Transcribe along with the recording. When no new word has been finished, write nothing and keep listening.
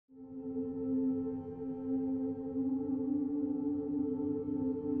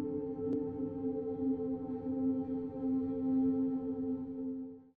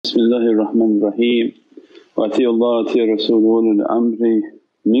Bismillahirrahmanirrahim. Wa ati'ullaha wa ati'ur Rasul wa ulul amri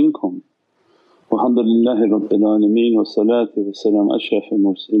minkum. Walhamdulillahi Rabbil Alameen wa salatu wa salam ashrafil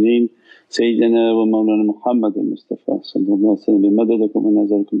mursaleen Sayyidina wa Mawlana Muhammadan Mustafa sallallahu alayhi wa sallam. Madadakum wa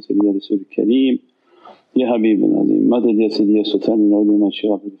nazarakum Sayyidina Rasul Kareem Ya Habibul Azim. Madad ya Sayyidi ya Sultan al-Awliya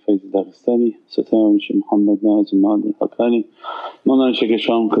Shaykh al-Fayz al-Daghestani, Sultan Shaykh Muhammad Nazim Ma'ad al-Haqqani, Mawlana Shaykh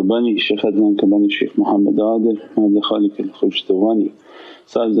Sham Kabani, Shaykh Adnan Kabani, Shaykh Muhammad Adil, Abd Khaliq al-Khushtawani,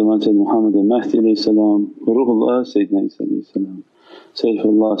 Sahib Zaman Sayyid Muhammad al-Mahdi alayhi salam, Ruhullah Sayyidina Isa alayhi salam,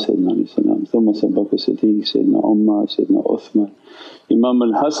 Sayyidullah Sayyidina alayhi salam, Thumma Sabaka Siddiq, Sayyidina Ummah, Sayyidina Uthman, Imam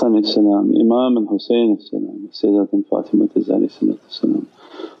al-Hasan alayhi salam, Imam al-Husayn alayhi salam, Sayyidatuna Fatima alayhi salam,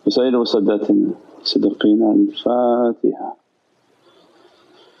 wa Sayyid wa Saddatina Siddiqeen. Al-Fatiha.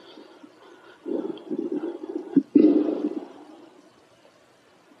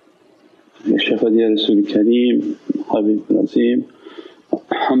 Ya Shafad ya Rasul Kareem, Habib al-Azim.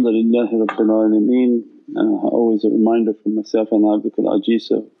 Alhamdulillahi Rabbil Alameen. Always a reminder for myself and Abdul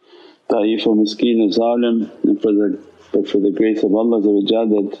Ajiz of Da'if wa Miskeen of Zalim, and for the grace of Allah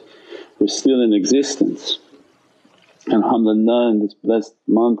that we're still in existence. Alhamdulillah, in this blessed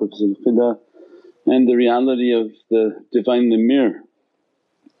month of Dhul Qi'dah and the reality of the Divine Mirror,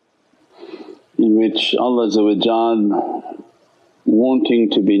 in which Allah wanting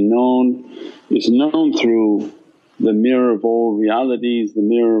to be known is known through the mirror of all realities, the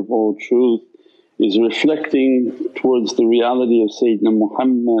mirror of all truth, is reflecting towards the reality of Sayyidina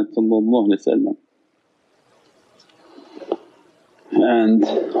Muhammad. And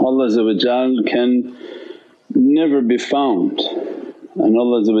Allah can never be found, and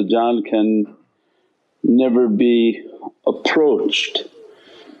Allah can never be approached,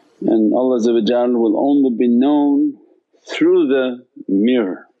 and Allah will only be known through the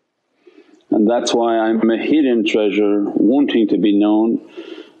mirror. And that's why I'm a hidden treasure wanting to be known,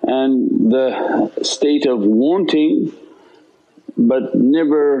 and the state of wanting but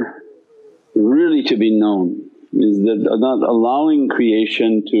never really to be known is that not allowing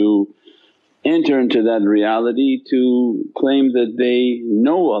creation to enter into that reality to claim that they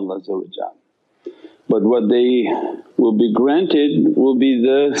know Allah. But what they will be granted will be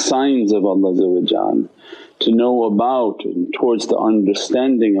the signs of Allah, to know about and towards the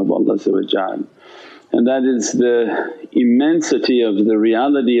understanding of Allah. And that is the immensity of the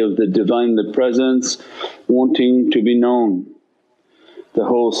reality of the Divine Presence wanting to be known. The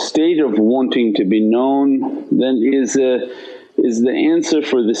whole state of wanting to be known then is the answer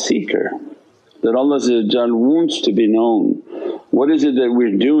for the seeker, that Allah wants to be known. What is it that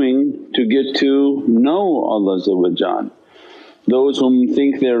we're doing to get to know Allah? Those whom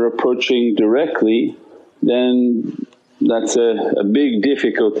think they're approaching directly, then that's a big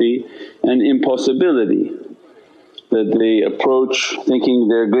difficulty and impossibility, that they approach thinking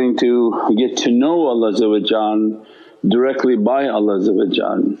they're going to get to know Allah directly by Allah,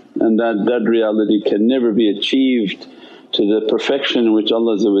 and that reality can never be achieved to the perfection in which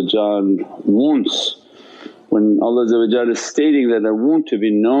Allah wants. When Allah is stating that, I want to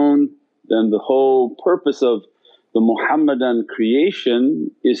be known, then the whole purpose of the Muhammadan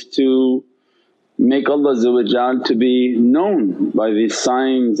creation is to make Allah to be known by these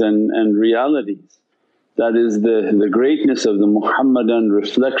signs and realities. That is the greatness of the Muhammadan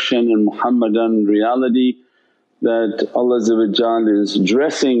reflection and Muhammadan reality, that Allah is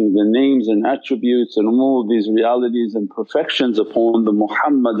dressing the names and attributes and all these realities and perfections upon the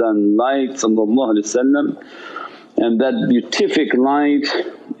Muhammadan light, and that beatific light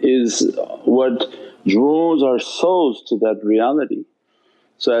is what draws our souls to that reality.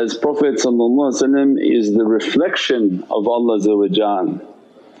 So as Prophet is the reflection of Allah,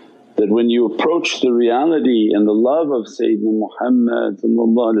 that when you approach the reality and the love of Sayyidina Muhammad,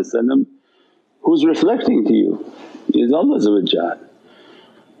 who's reflecting to you is Allah.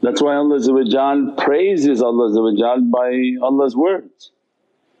 That's why Allah praises Allah by Allah's words.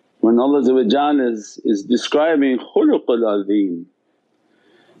 When Allah is describing khuluqul azim,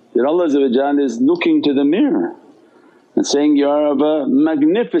 that Allah is looking to the mirror and saying, you are of a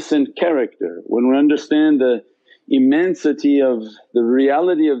magnificent character. When we understand the immensity of the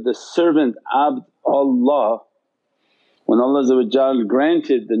reality of the servant Abd-Allah, when Allah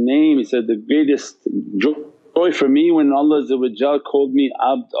granted the name, He said, the greatest joy for me when Allah called me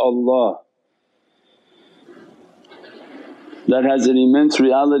Abd-Allah. That has an immense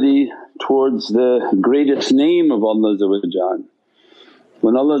reality towards the greatest name of Allah.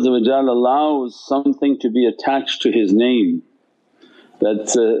 When Allah allows something to be attached to His name,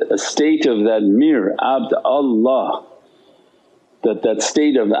 that's a state of that mirror, Abd-Allah, that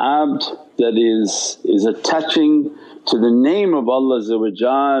state of Abd, that is attaching to the name of Allah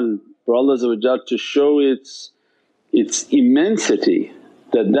for Allah to show its immensity,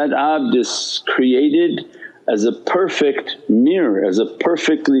 that abd is created as a perfect mirror, as a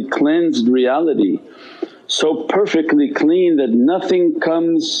perfectly cleansed reality, so perfectly clean that nothing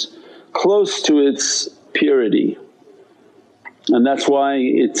comes close to its purity. And that's why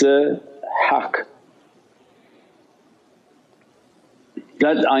it's a haqq.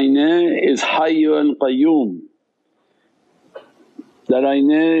 That aynah is hayyun qayyum. That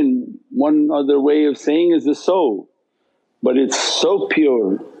aynah, in one other way of saying, is the soul, but it's so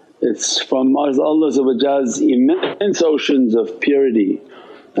pure. It's from Allah's immense oceans of purity.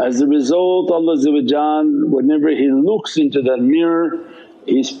 As a result, Allah whenever He looks into that mirror,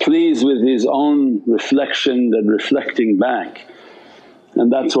 He's pleased with His own reflection, that reflecting back. And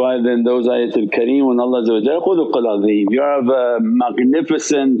that's why then those ayatul kareem, when Allah khuluqul azim, you have a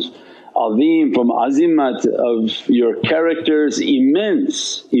magnificent azim from azimat of your characters,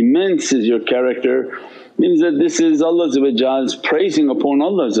 immense is your character, means that this is Allah's praising upon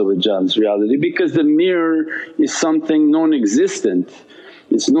Allah's reality, because the mirror is something non-existent,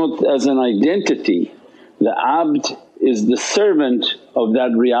 it's not as an identity. The abd is the servant of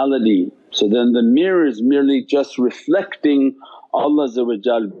that reality, so then the mirror is merely just reflecting Allah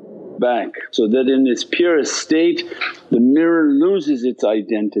back, so that in its purest state the mirror loses its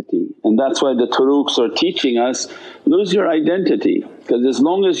identity. And that's why the turuqs are teaching us, lose your identity, because as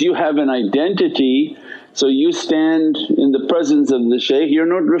long as you have an identity, so you stand in the presence of the shaykh, you're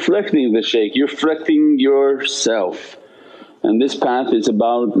not reflecting the shaykh, you're reflecting yourself. And this path is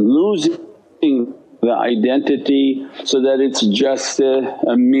about losing the identity, so that it's just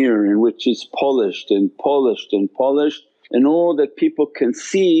a mirror in which is polished and polished and polished, and all that people can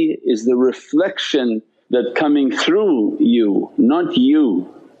see is the reflection that coming through you, not you.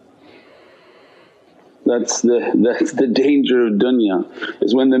 That's the danger of dunya,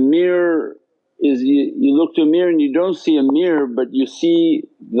 is when the mirror is, you look to a mirror and you don't see a mirror, but you see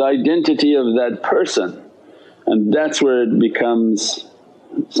the identity of that person, and that's where it becomes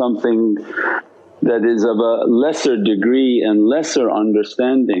something that is of a lesser degree and lesser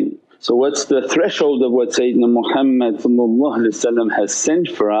understanding. So what's the threshold of what Sayyidina Muhammad has sent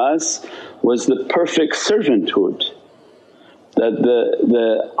for us was the perfect servanthood, that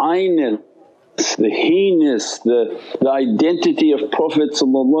the aynah, the heinous, the identity of Prophet's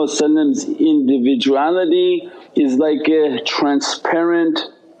individuality is like a transparent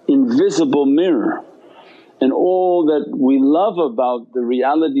invisible mirror. And all that we love about the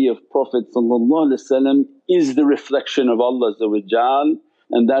reality of Prophet is the reflection of Allah,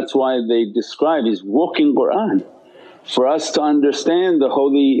 and that's why they describe he's walking Qur'an. For us to understand the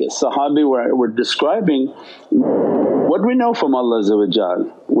holy Sahabi were describing, what we know from Allah,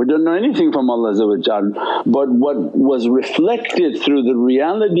 we don't know anything from Allah, but what was reflected through the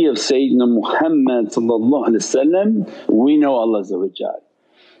reality of Sayyidina Muhammad we know Allah.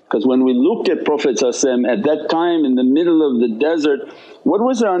 Because when we looked at Prophet at that time in the middle of the desert, what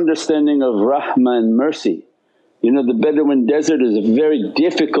was our understanding of rahmah and mercy? You know, the Bedouin desert is a very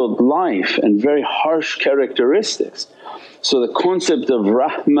difficult life and very harsh characteristics. So the concept of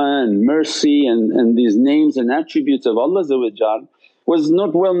rahmah and mercy and these names and attributes of Allah was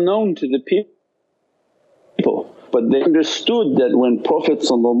not well known to the people. But they understood that when Prophet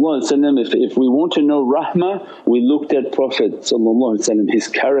if we want to know rahmah, we looked at Prophet his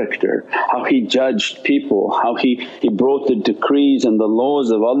character, how he judged people, how he brought the decrees and the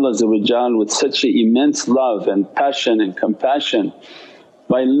laws of Allah with such an immense love and passion and compassion.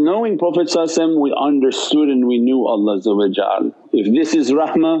 By knowing Prophet we understood and we knew Allah. If this is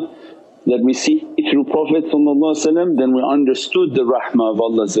rahmah that we see through Prophet then we understood the rahmah of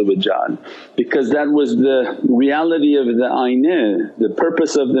Allah, because that was the reality of the aynah. The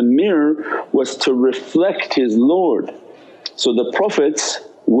purpose of the mirror was to reflect his Lord. So the Prophets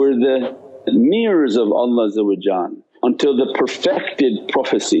were the mirrors of Allah until the perfected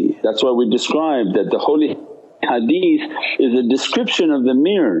prophecy. That's why we described that the holy hadith is a description of the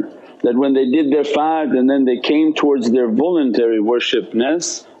mirror, that when they did their fard and then they came towards their voluntary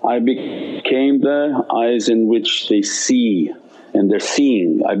worshipness, I became the eyes in which they see and they're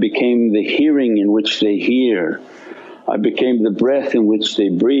seeing, I became the hearing in which they hear, I became the breath in which they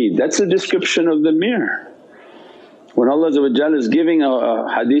breathe. That's the description of the mirror. When Allah is giving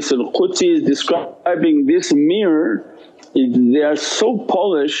a hadith al-Qudsi is describing this mirror, they are so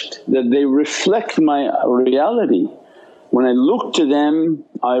polished that they reflect my reality. When I look to them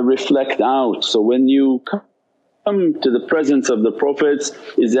I reflect out. So when you come to the presence of the Prophets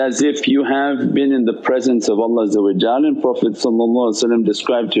is as if you have been in the presence of Allah. And Prophet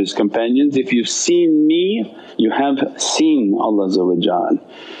described to his companions, if you've seen me you have seen Allah,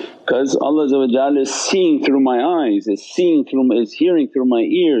 because Allah is seeing through my eyes, is hearing through my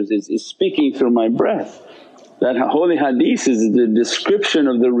ears, is speaking through my breath. That holy hadith is the description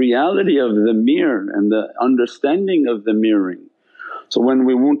of the reality of the mirror and the understanding of the mirroring. So when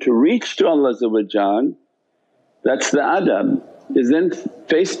we want to reach to Allah, that's the adab, is then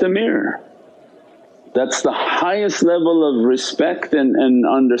face the mirror. That's the highest level of respect and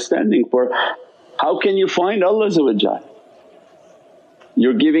understanding for how can you find Allah.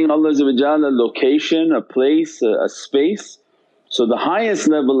 You're giving Allah a location, a place, a space. So the highest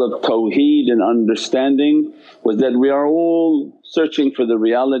level of tawheed and understanding was that we are all searching for the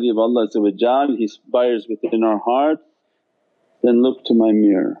reality of Allah. He inspires within our heart, then look to my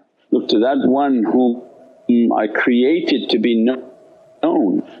mirror, look to that one whom I created to be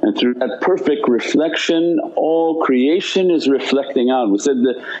known, and through that perfect reflection all creation is reflecting out. We said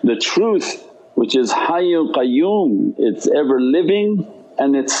the truth which is Hayyul Qayyum, it's ever living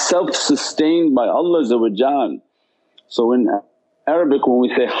and it's self-sustained by Allah. So in Arabic when we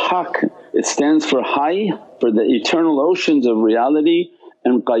say Haqq, it stands for Hayy, for the eternal oceans of reality,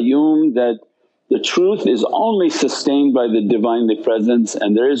 and Qayyum, that the truth is only sustained by the Divinely Presence,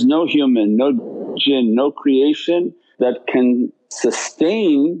 and there is no human, no jinn, no creation that can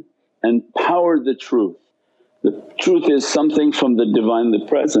sustain and power the truth. The truth is something from the Divinely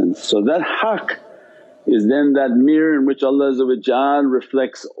Presence. So that Haqq is then that mirror in which Allah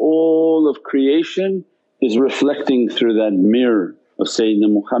reflects all of creation, is reflecting through that mirror of Sayyidina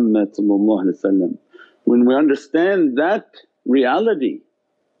Muhammad. When we understand that reality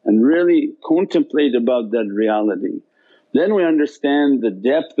and really contemplate about that reality, then we understand the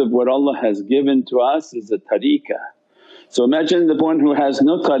depth of what Allah has given to us is a tariqah. So imagine the one who has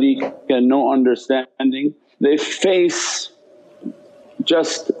no tariqah, no understanding, they face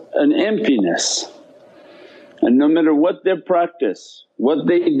just an emptiness, and no matter what their practice, what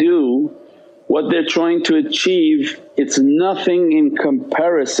they do, what they're trying to achieve, it's nothing in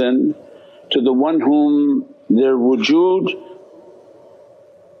comparison to the one whom their wujood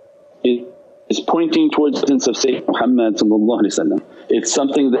is pointing towards the presence of Sayyidina Muhammad. It's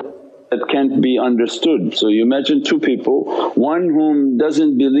something that can't be understood. So you imagine two people, one whom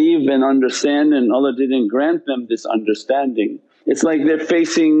doesn't believe and understand and Allah didn't grant them this understanding. It's like they're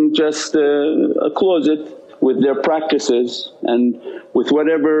facing just a closet with their practices, and with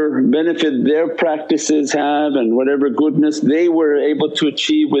whatever benefit their practices have and whatever goodness they were able to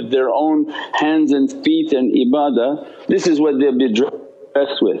achieve with their own hands and feet and ibadah, this is what they'll be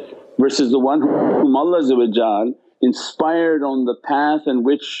dressed with. Versus the one whom Allah inspired on the path in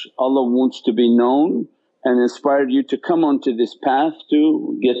which Allah wants to be known, and inspired you to come onto this path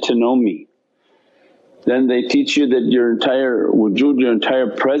to get to know me. Then they teach you that your entire wujood, your entire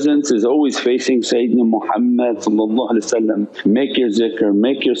presence is always facing Sayyidina Muhammad. Make your zikr,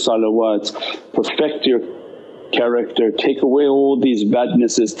 make your salawats, perfect your character, take away all these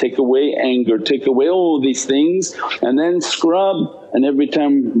badnesses, take away anger, take away all these things, and then scrub. And every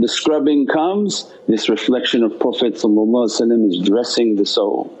time the scrubbing comes, this reflection of Prophet is dressing the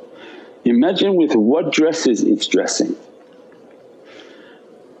soul. Imagine with what dresses it's dressing.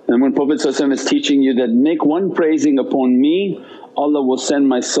 And when Prophet is teaching you that, make one praising upon me, Allah will send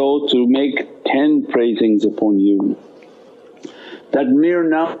my soul to make 10 praisings upon you. That mirror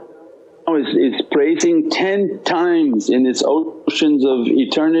now is praising 10 times in its oceans of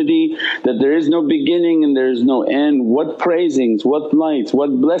eternity, that there is no beginning and there is no end. What praisings, what lights,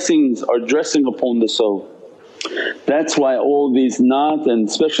 what blessings are dressing upon the soul. That's why all these naat, and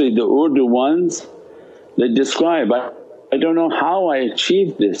especially the Urdu ones, they describe, I don't know how I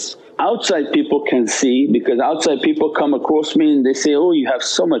achieved this. Outside people can see, because outside people come across me and they say, oh you have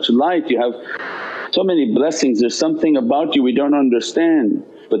so much light, you have so many blessings, there's something about you we don't understand.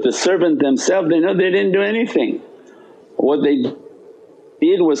 But the servant themselves, they know they didn't do anything. What they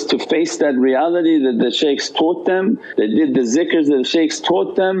did was to face that reality that the shaykhs taught them, they did the zikrs that the shaykhs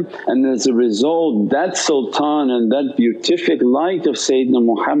taught them, and as a result that sultan and that beatific light of Sayyidina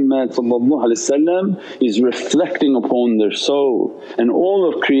Muhammad is reflecting upon their soul. And all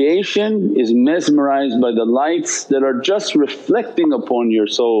of creation is mesmerized by the lights that are just reflecting upon your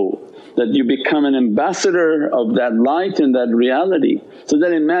soul, that you become an ambassador of that light and that reality. So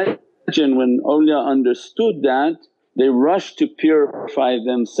then imagine when awliya understood that, they rushed to purify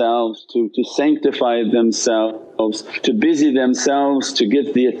themselves, to sanctify themselves, to busy themselves to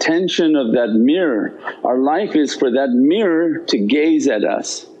get the attention of that mirror. Our life is for that mirror to gaze at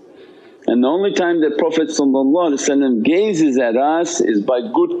us. And the only time that Prophet gazes at us is by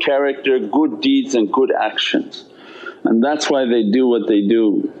good character, good deeds and good actions. And that's why they do what they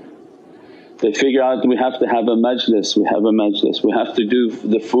do. They figure out we have to have a majlis, we have a majlis, we have to do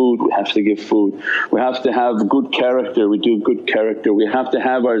the food, we have to give food, we have to have good character, we do good character, we have to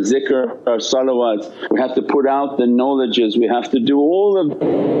have our zikr, our salawats, we have to put out the knowledges, we have to do all of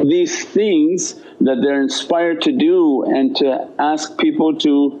these things that they're inspired to do and to ask people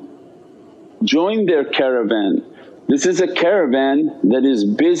to join their caravan. This is a caravan that is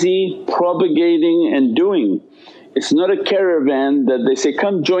busy propagating and doing. It's not a caravan that they say,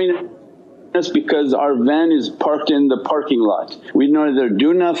 come join us because our van is parked in the parking lot. We neither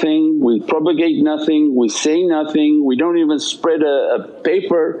do nothing, we propagate nothing, we say nothing, we don't even spread a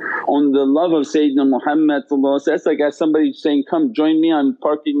paper on the love of Sayyidina Muhammad. That's like as somebody saying, come join me, I'm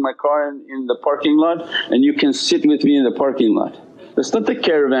parking my car in the parking lot and you can sit with me in the parking lot. That's not the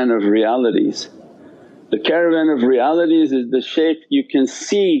caravan of realities. The caravan of realities is the shaykh, you can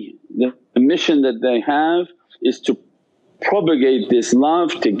see the mission that they have is to propagate this love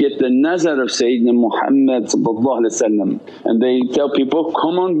to get the nazar of Sayyidina Muhammad, and they tell people,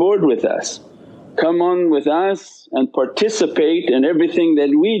 come on board with us, come on with us and participate in everything that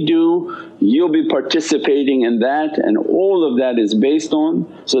we do, you'll be participating in that, and all of that is based on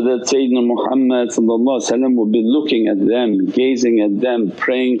so that Sayyidina Muhammad will be looking at them, gazing at them,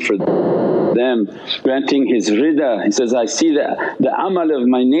 praying for them, granting his rida. He says, I see the amal of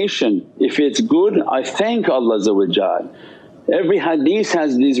my nation, if it's good I thank Allah. Every hadith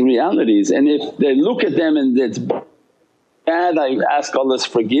has these realities, and if they look at them and it's bad, I ask Allah's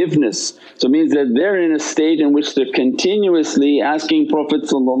forgiveness. So it means that they're in a state in which they're continuously asking Prophet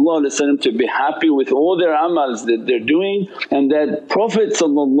to be happy with all their amals that they're doing, and that Prophet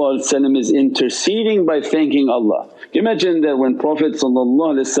is interceding by thanking Allah. Imagine that when Prophet is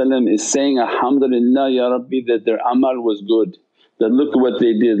saying, Alhamdulillah Ya Rabbi, that their amal was good, that look what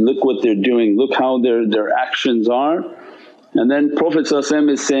they did, look what they're doing, look how their actions are. And then Prophet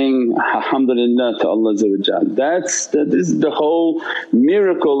is saying, Alhamdulillah to Allah. That is the whole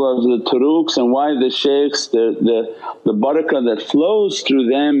miracle of the turuqs, and why the shaykhs, the barakah that flows through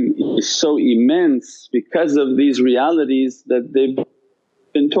them is so immense because of these realities that they've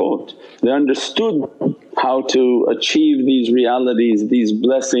been taught. They understood how to achieve these realities, these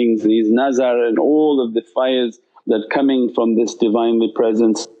blessings, these nazar and all of the faiz that coming from this Divinely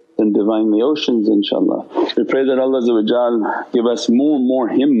Presence and Divinely Oceans, inshaAllah. We pray that Allah give us more and more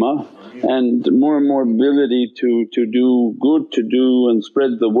himmah and more ability to do good, to do and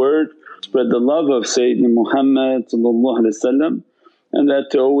spread the word, spread the love of Sayyidina Muhammad, and that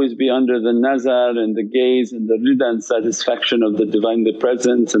to always be under the nazar and the gaze and the rida and satisfaction of the Divinely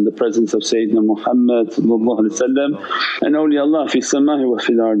Presence and the presence of Sayyidina Muhammad and awliyaullah fi sama'i wa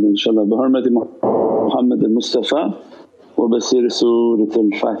fil ard, inshaAllah, bi hurmati Muhammad al-Mustafa wa basir Surat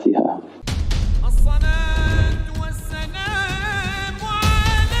al-Fatiha.